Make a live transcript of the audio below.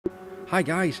Hi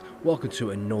guys, welcome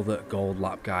to another Gold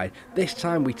Lap Guide. This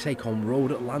time we take on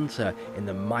Road Atlanta in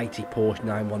the mighty Porsche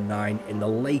 919 in the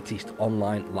latest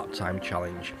online lap time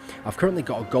challenge. I've currently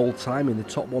got a gold time in the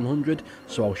top 100,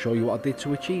 so I'll show you what I did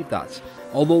to achieve that.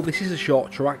 Although this is a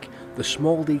short track, the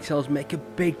small details make a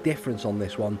big difference on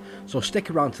this one, so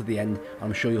stick around to the end and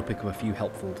I'm sure you'll pick up a few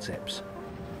helpful tips.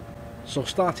 So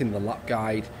starting the lap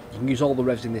guide, you can use all the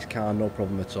revs in this car, no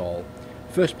problem at all.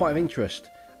 First point of interest.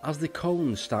 As the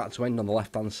cones start to end on the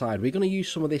left hand side, we're going to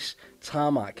use some of this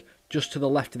tarmac just to the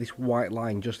left of this white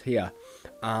line just here,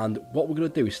 and what we're going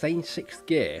to do is stay in 6th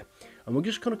gear and we're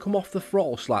just going to come off the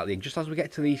throttle slightly just as we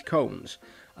get to these cones,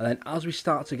 and then as we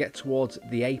start to get towards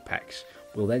the apex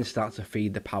we'll then start to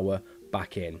feed the power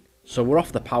back in. So we're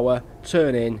off the power,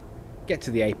 turn in, get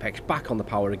to the apex, back on the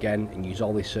power again, and use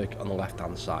all this circuit on the left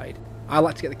hand side. I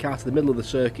like to get the car to the middle of the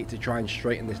circuit to try and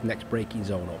straighten this next braking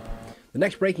zone up. The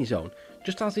next braking zone,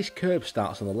 just as this curb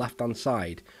starts on the left hand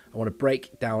side, I want to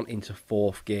brake down into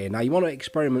 4th gear. Now you want to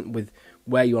experiment with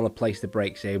where you want to place the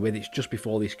brakes here, whether it's just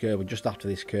before this curb or just after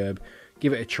this curb.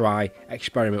 Give it a try,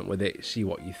 experiment with it, see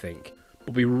what you think.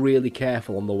 But be really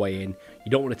careful on the way in.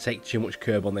 You don't want to take too much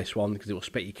curb on this one because it will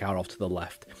spit your car off to the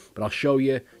left. But I'll show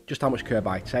you just how much curb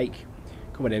I take.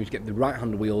 Coming in, just get the right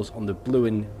hand wheels on the blue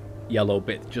and yellow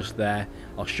bit just there.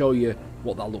 I'll show you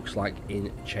what that looks like in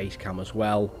chase cam as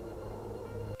well.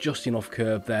 Just enough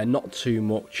curb there, not too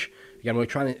much. Again, we're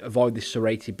trying to avoid this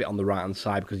serrated bit on the right hand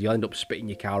side because you'll end up spitting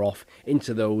your car off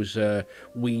into those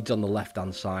weeds on the left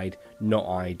hand side. Not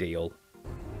ideal.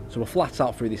 So we'll flat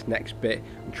out through this next bit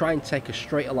and try and take as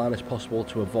straight a line as possible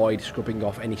to avoid scrubbing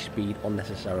off any speed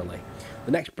unnecessarily.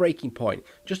 The next braking point,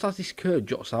 just as this curb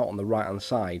juts out on the right hand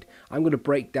side, I'm going to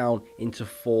brake down into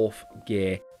 4th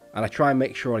gear, and I try and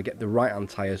make sure I get the right hand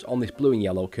tyres on this blue and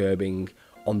yellow curbing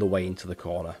on the way into the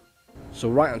corner. So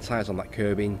right hand tyres on that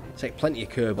curbing, take plenty of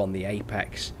curb on the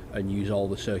apex and use all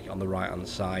the circuit on the right hand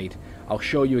side. I'll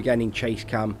show you again in chase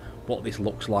cam what this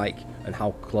looks like and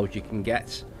how close you can get.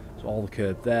 So all the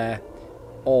curb there,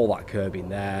 all that curb in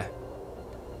there,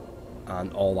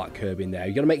 and all that curb in there.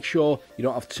 You've got to make sure you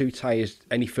don't have 2 tyres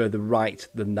any further right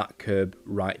than that curb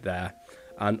right there.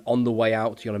 And on the way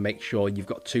out, you want to make sure you've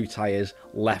got 2 tyres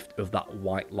left of that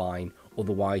white line.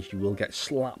 Otherwise, you will get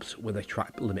slapped with a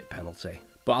track limit penalty.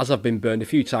 But as I've been burned a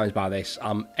few times by this,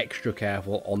 I'm extra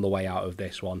careful on the way out of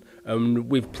this one. And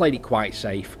we've played it quite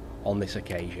safe on this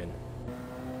occasion.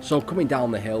 So coming down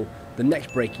the hill, the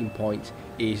next braking point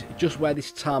is just where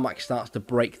this tarmac starts to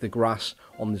break the grass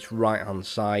on this right hand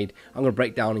side. I'm going to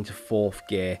brake down into 4th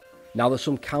gear. Now there's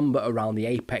some camber around the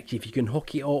apex. If you can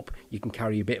hook it up, you can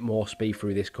carry a bit more speed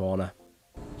through this corner.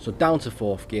 So down to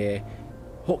 4th gear,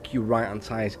 hook your right hand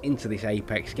tyres into this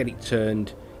apex, get it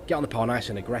turned, get on the power nice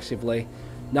and aggressively.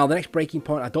 Now the next braking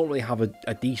point, I don't really have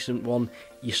a decent one.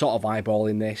 You're sort of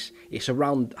eyeballing this. It's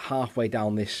around halfway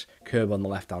down this curb on the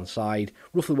left hand side,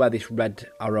 roughly where this red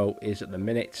arrow is at the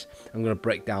minute. I'm going to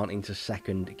brake down into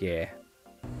 2nd gear.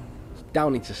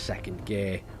 Down into 2nd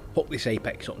gear, hook this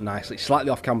apex up nicely, slightly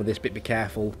off camera this bit, be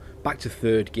careful. Back to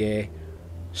 3rd gear,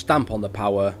 stamp on the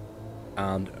power,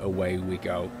 and away we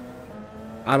go.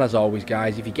 And as always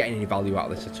guys, if you're getting any value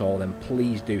out of this at all, then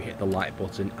please do hit the like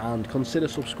button and consider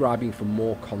subscribing for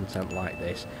more content like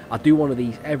this. I do one of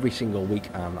these every single week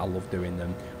and I love doing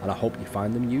them, and I hope you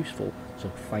find them useful, so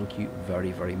thank you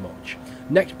very much.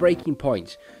 Next braking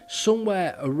point,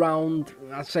 somewhere around,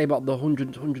 I'd say about the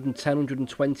 100, 110,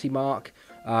 120 mark.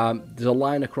 There's a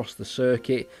line across the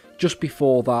circuit. Just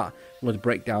before that, I'm going to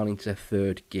brake down into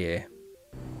 3rd gear.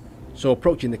 So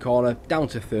approaching the corner, down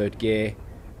to 3rd gear.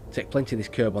 Take plenty of this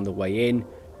curb on the way in.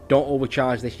 Don't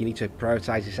overcharge this, you need to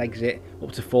prioritise this exit.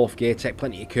 Up to 4th gear, take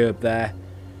plenty of curb there.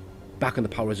 Back on the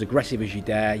power as aggressive as you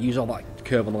dare. Use all that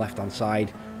curb on the left hand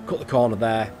side. Cut the corner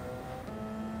there.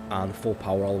 And full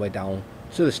power all the way down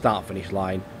to the start finish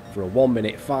line for a 1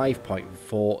 minute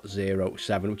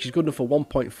 5.407, which is good enough for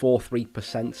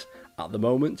 1.43% at the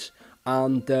moment.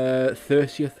 And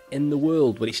 30th in the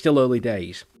world, but it's still early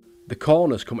days. The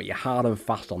corners come at you hard and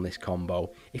fast on this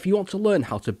combo. If you want to learn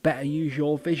how to better use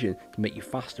your vision to make you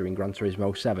faster in Gran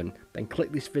Turismo 7, then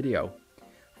click this video.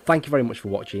 Thank you very much for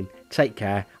watching, take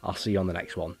care, I'll see you on the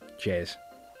next one. Cheers.